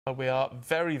We are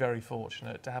very, very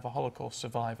fortunate to have a Holocaust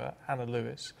survivor, Hannah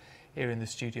Lewis, here in the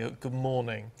studio. Good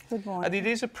morning. Good morning. And it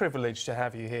is a privilege to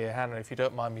have you here, Hannah, if you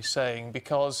don't mind me saying,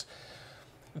 because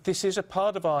this is a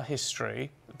part of our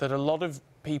history that a lot of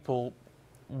people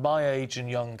my age and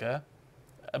younger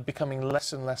are becoming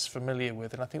less and less familiar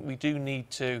with, and I think we do need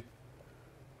to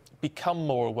become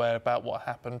more aware about what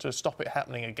happened to stop it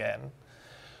happening again.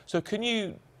 So can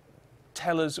you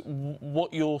tell us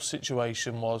what your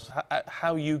situation was,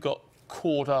 how you got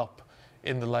caught up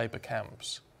in the labour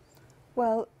camps?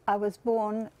 Well, I was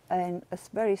born in a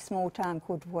very small town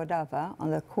called Władava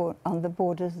on the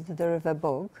borders of the River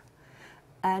Bug,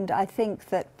 and I think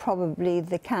that probably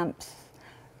the camps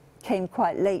came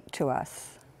quite late to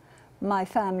us. My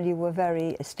family were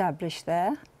very established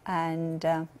there and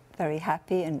very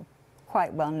happy and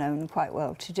quite well known, quite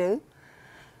well to do.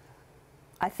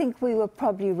 I think we were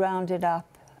probably rounded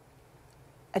up.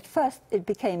 At first it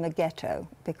became a ghetto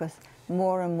because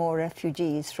more and more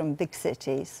refugees from big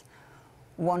cities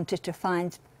wanted to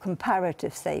find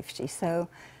comparative safety. So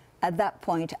at that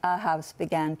point our house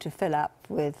began to fill up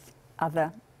with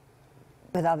other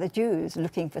Jews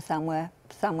looking for somewhere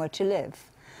to live.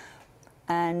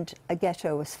 And a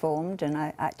ghetto was formed, and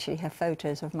I actually have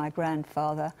photos of my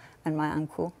grandfather and my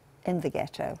uncle in the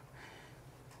ghetto.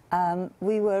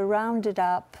 We were rounded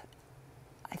up,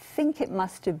 I think it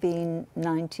must have been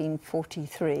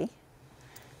 1943,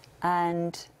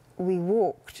 and we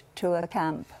walked to a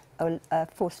camp, a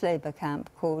forced labour camp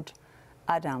called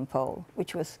Adampol,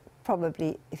 which was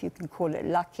probably, if you can call it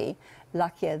lucky,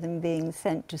 luckier than being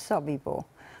sent to Sobibor.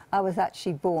 I was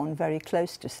actually born very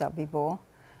close to Sobibor,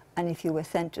 and if you were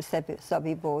sent to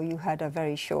Sobibor, you had a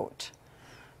very short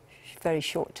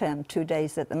term, 2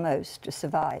 days at the most, to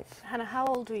survive. Hannah, how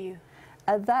old were you?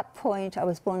 At that point, I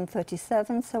was born in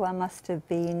 37, so I must have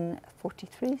been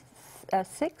 43,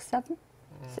 6, 7.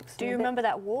 Do you remember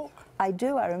that walk? I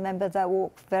do. I remember that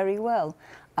walk very well.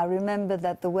 I remember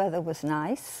that the weather was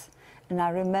nice, and I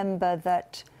remember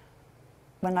that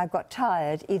when I got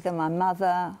tired, either my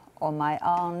mother or my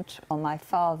aunt or my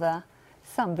father,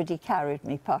 somebody carried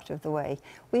me part of the way.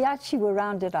 We actually were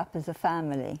rounded up as a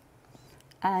family,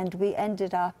 and we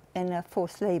ended up in a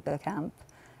forced labour camp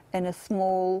in a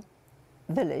small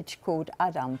village called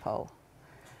Adampol.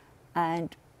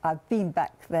 And I've been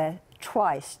back there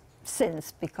twice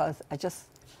since because I just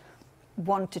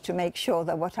wanted to make sure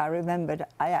that what I remembered,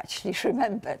 I actually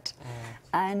remembered.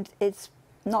 And it's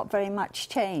not very much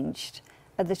changed.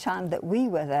 At the time that we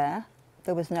were there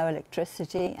was no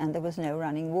electricity and there was no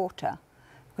running water.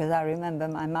 Because I remember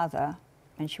my mother,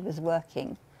 when she was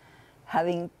working,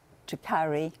 having to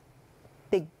carry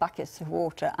big buckets of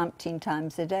water umpteen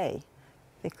times a day,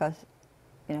 because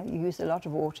you use a lot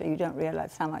of water, you don't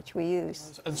realise how much we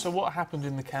use. And so what happened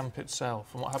in the camp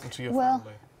itself, and what happened to your family?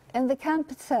 Well, in the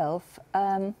camp itself,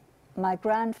 my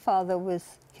grandfather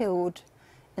was killed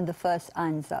in the first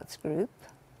Einsatz group.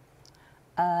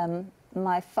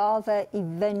 My father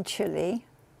eventually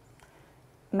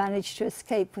managed to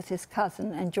escape with his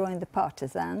cousin and join the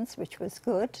partisans, which was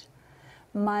good.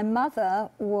 My mother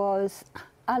was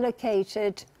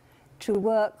allocated to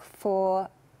work for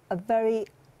a very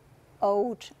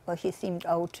old, well, he seemed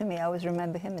old to me. I always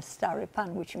remember him as Staripan,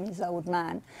 which means old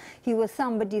man. He was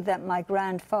somebody that my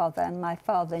grandfather and my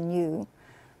father knew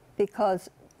because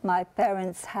my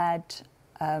parents had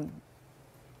a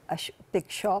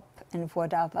big shop in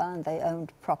Władava, and they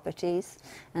owned properties,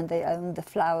 and they owned the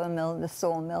flour mill, the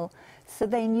sawmill. So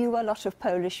they knew a lot of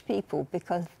Polish people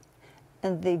because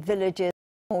in the villages,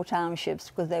 small townships,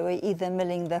 because they were either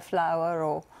milling their flour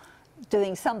or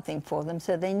doing something for them,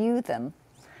 so they knew them.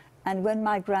 And when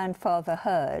my grandfather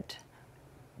heard,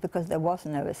 because there was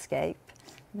no escape,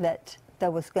 that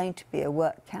there was going to be a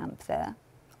work camp there,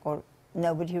 or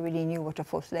nobody really knew what a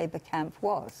forced labour camp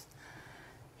was,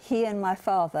 he and my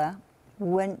father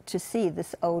went to see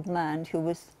this old man who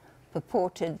was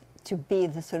purported to be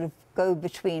the sort of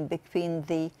go-between between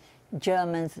the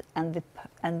Germans and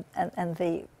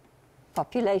the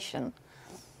population,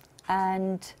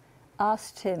 and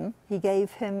asked him, he gave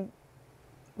him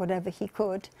whatever he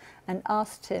could, and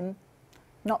asked him,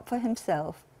 not for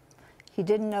himself, he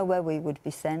didn't know where we would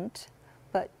be sent,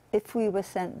 but if we were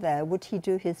sent there, would he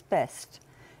do his best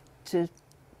to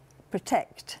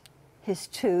protect his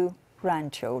 2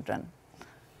 grandchildren.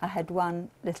 I had one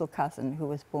little cousin who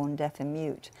was born deaf and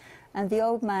mute, and the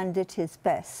old man did his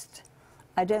best.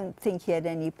 I don't think he had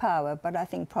any power, but I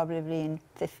think probably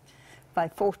by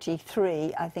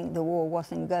 43, I think the war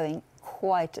wasn't going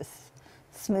quite as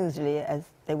smoothly as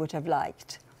they would have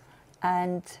liked.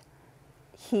 And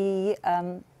he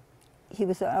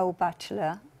was an old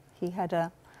bachelor. He had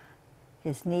a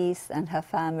his niece and her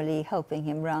family helping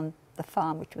him run the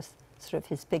farm, which was sort of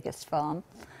his biggest farm.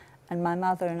 And my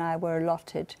mother and I were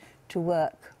allotted to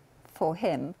work for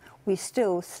him. We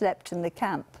still slept in the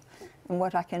camp in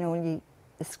what I can only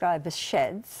describe as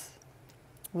sheds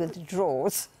with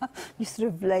drawers. You sort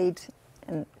of laid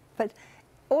in, but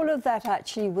all of that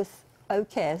actually was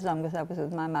okay as long as I was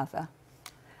with my mother.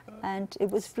 And it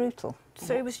was brutal.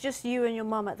 So it was just you and your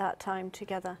mum at that time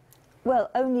together? Well,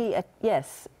 only,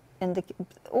 yes.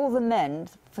 All the men,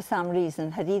 for some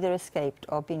reason, had either escaped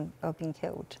or been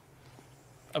killed.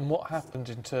 And what happened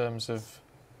in terms of,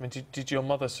 I mean, did your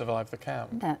mother survive the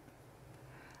camp?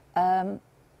 No.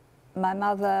 My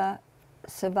mother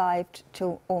survived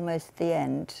till almost the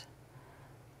end.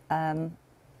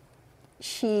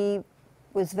 She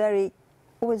was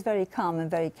always very calm and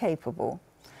very capable.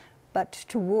 But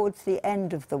towards the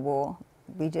end of the war,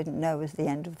 we didn't know it was the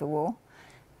end of the war,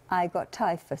 I got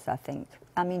typhus, I think.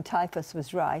 I mean, typhus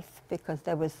was rife because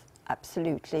there was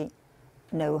absolutely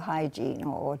no hygiene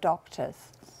or doctors.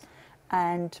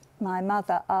 And my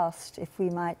mother asked if we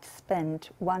might spend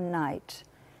one night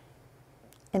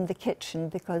in the kitchen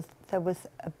because there was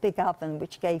a big oven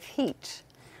which gave heat,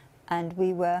 and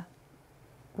we were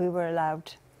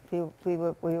allowed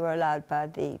by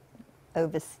the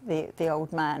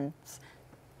old man's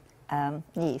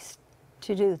niece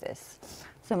to do this.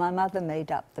 So my mother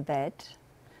made up the bed,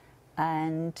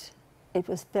 and it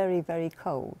was very, very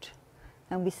cold,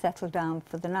 and we settled down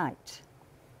for the night.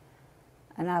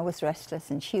 And I was restless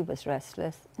and she was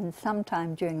restless, and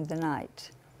sometime during the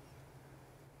night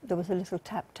there was a little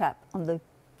tap tap on the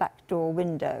back door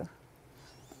window,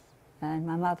 and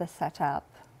my mother sat up,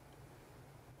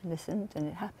 listened, and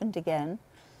it happened again.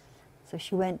 So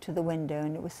she went to the window,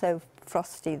 and it was so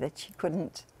frosty that she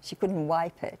couldn't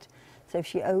wipe it. So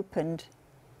she opened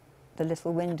the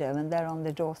little window, and there on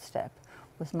the doorstep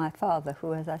was my father,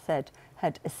 who, as I said,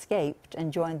 had escaped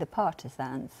and joined the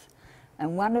partisans.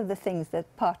 And one of the things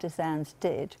that partisans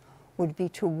did would be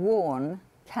to warn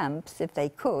camps, if they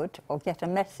could, or get a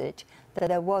message that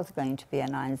there was going to be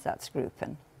an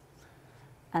Einsatzgruppen.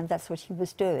 And that's what he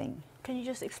was doing. Can you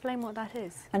just explain what that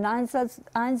is? An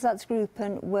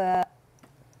Einsatzgruppen were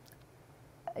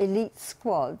elite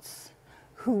squads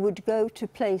who would go to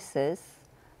places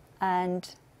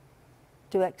and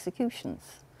do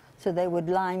executions. So they would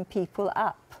line people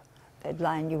up. They'd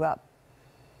line you up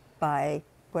by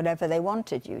whatever they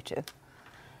wanted you to.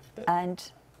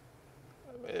 And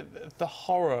the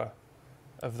horror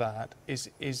of that is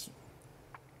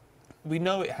we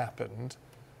know it happened,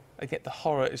 and yet the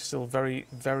horror is still very,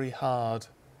 very hard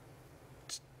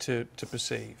to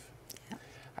perceive. Yeah.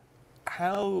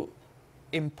 How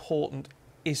important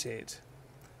is it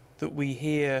that we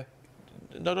hear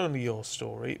not only your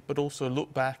story, but also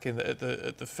look back at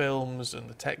the films and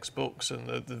the textbooks and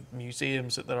the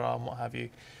museums that there are and what have you,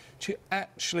 to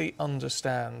actually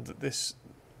understand that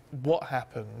what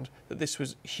happened, that this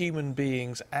was human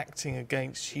beings acting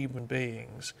against human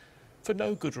beings for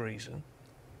no good reason,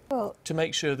 well, to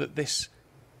make sure that this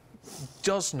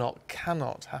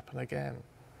cannot happen again?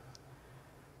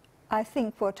 I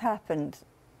think what happened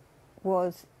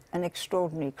was an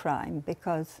extraordinary crime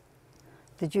because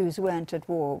the Jews weren't at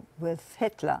war with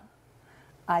Hitler.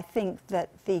 I think that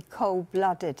the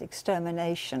cold-blooded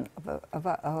extermination of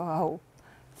a whole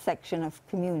section of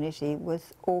community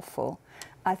was awful.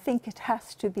 I think it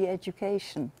has to be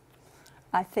education.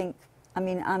 I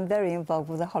mean, I'm very involved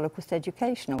with the Holocaust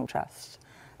Educational Trust,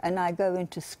 and I go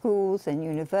into schools and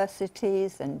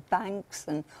universities and banks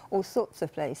and all sorts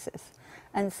of places.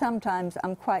 And sometimes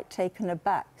I'm quite taken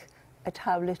aback at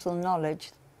how little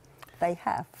knowledge they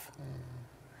have.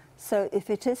 So if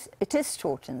it is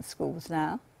taught in schools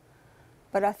now,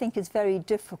 but I think it's very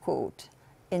difficult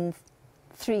in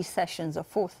 3 sessions or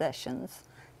 4 sessions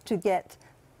to get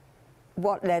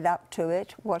what led up to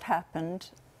it, what happened,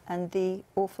 and the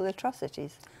awful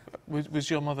atrocities.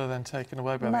 Was your mother then taken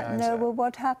away by the ISA? No, well,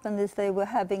 what happened is they were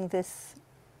having this,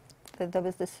 there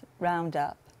was this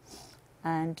roundup,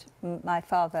 and my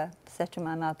father said to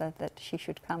my mother that she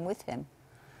should come with him.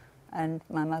 And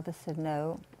my mother said,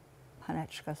 no,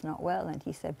 Hanechka's not well. And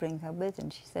he said, bring her with.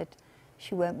 And she said,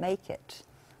 she won't make it.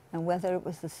 And whether it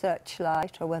was the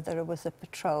searchlight or whether it was a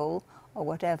patrol or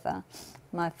whatever,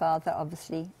 my father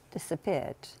obviously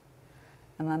disappeared.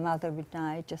 And my mother and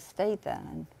I just stayed there.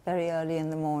 And very early in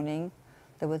the morning,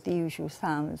 there were the usual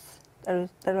sounds. There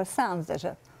are sounds that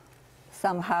are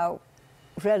somehow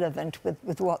relevant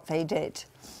with what they did.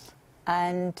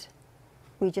 And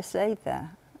we just laid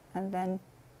there. And then,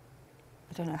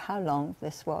 I don't know how long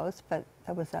this was, but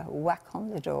there was a whack on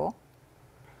the door.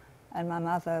 And my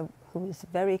mother, who was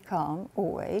very calm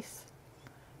always,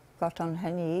 got on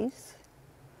her knees,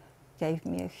 gave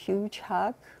me a huge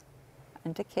hug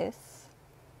and a kiss,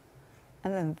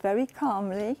 and then very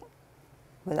calmly,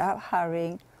 without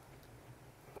hurrying,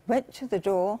 went to the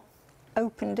door,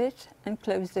 opened it and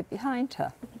closed it behind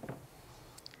her.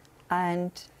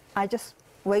 And I just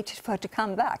waited for her to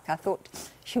come back. I thought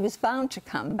she was bound to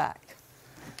come back.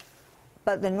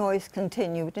 But the noise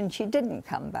continued and she didn't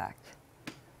come back.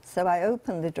 So I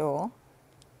opened the door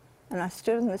and I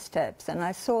stood on the steps and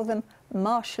I saw them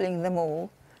marshalling them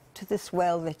all to this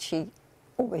well that she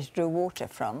always drew water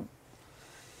from.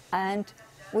 And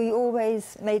we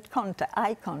always made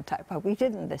eye contact, but we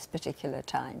didn't this particular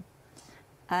time.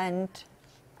 And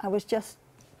I was just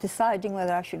deciding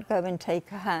whether I should go and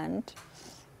take a hand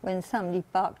when somebody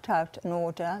barked out an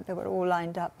order. They were all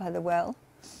lined up by the well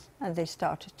and they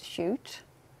started to shoot.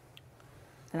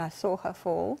 And I saw her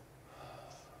fall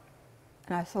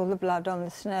and I saw the blood on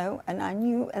the snow, and I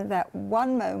knew in that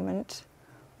one moment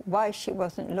why she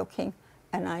wasn't looking,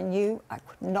 and I knew I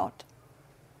could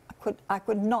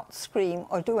not scream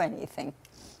or do anything.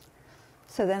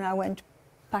 So then I went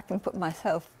back and put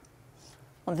myself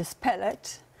on this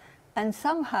pellet and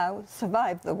somehow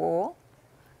survived the war.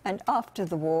 And after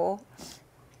the war,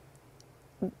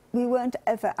 we weren't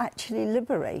ever actually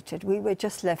liberated. We were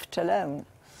just left alone.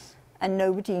 And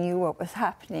nobody knew what was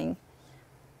happening,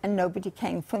 and nobody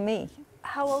came for me.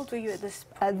 How old were you at this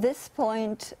point? At this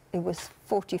point, it was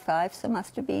 45, so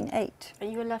must have been 8.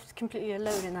 And you were left completely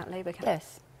alone in that labour camp?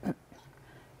 Yes.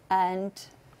 And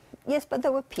yes, but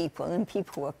there were people, and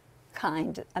people were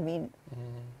kind. I mean,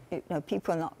 you know,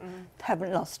 people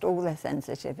haven't lost all their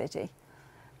sensitivity.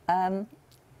 And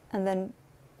then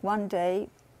one day,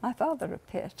 my father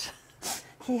appeared.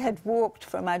 He had walked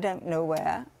from I don't know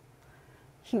where.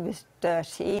 He was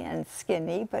dirty and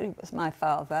skinny, but he was my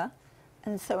father.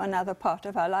 And so another part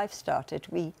of our life started.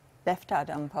 We left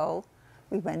Adampol.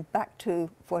 We went back to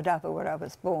Vordava, where I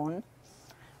was born.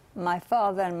 My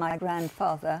father and my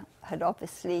grandfather had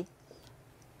obviously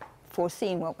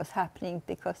foreseen what was happening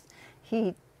because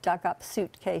he dug up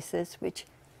suitcases which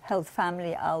held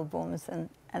family albums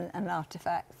and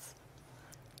artifacts.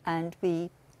 And we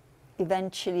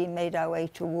eventually made our way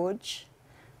to Łódź.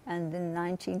 And in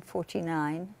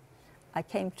 1949, I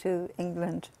came to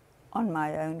England on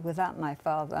my own, without my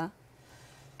father,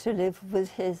 to live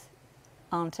with his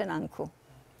aunt and uncle.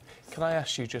 Can I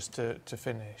ask you just to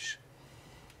finish,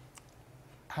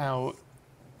 how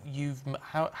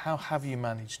have you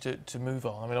managed to move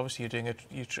on? I mean, obviously you're doing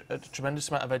a tremendous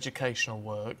amount of educational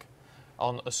work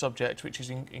on a subject which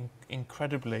is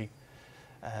incredibly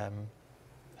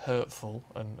hurtful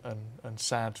and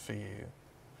sad for you.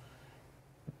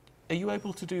 Are you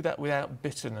able to do that without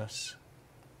bitterness?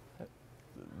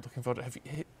 Looking forward,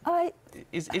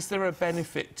 is there a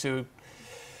benefit to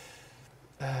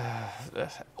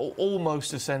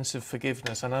almost a sense of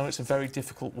forgiveness? I know it's a very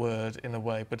difficult word in a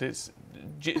way, but it's.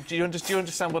 Do you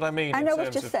understand what I mean? I know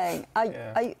what you're saying.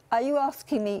 Are you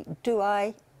asking me, do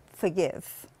I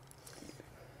forgive?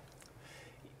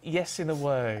 Yes, in a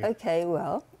way. Okay,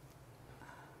 well,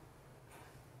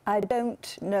 I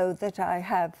don't know that I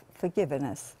have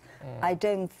forgiveness. I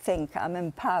don't think I'm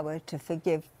empowered to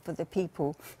forgive for the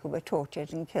people who were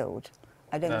tortured and killed.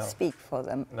 I don't speak for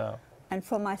them. No. And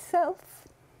for myself,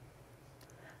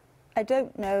 I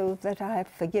don't know that I have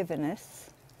forgiveness,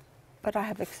 but I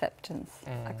have acceptance.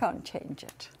 I can't change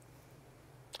it.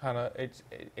 Hannah, it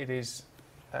is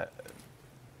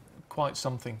quite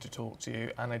something to talk to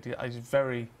you, and it is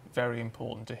very, very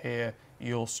important to hear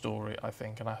your story, I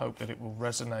think, and I hope that it will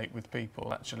resonate with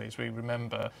people, actually, as we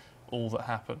remember all that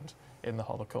happened in the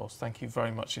Holocaust. Thank you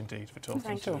very much indeed for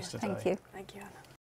talking to us today. Thank you. Thank you, Anna.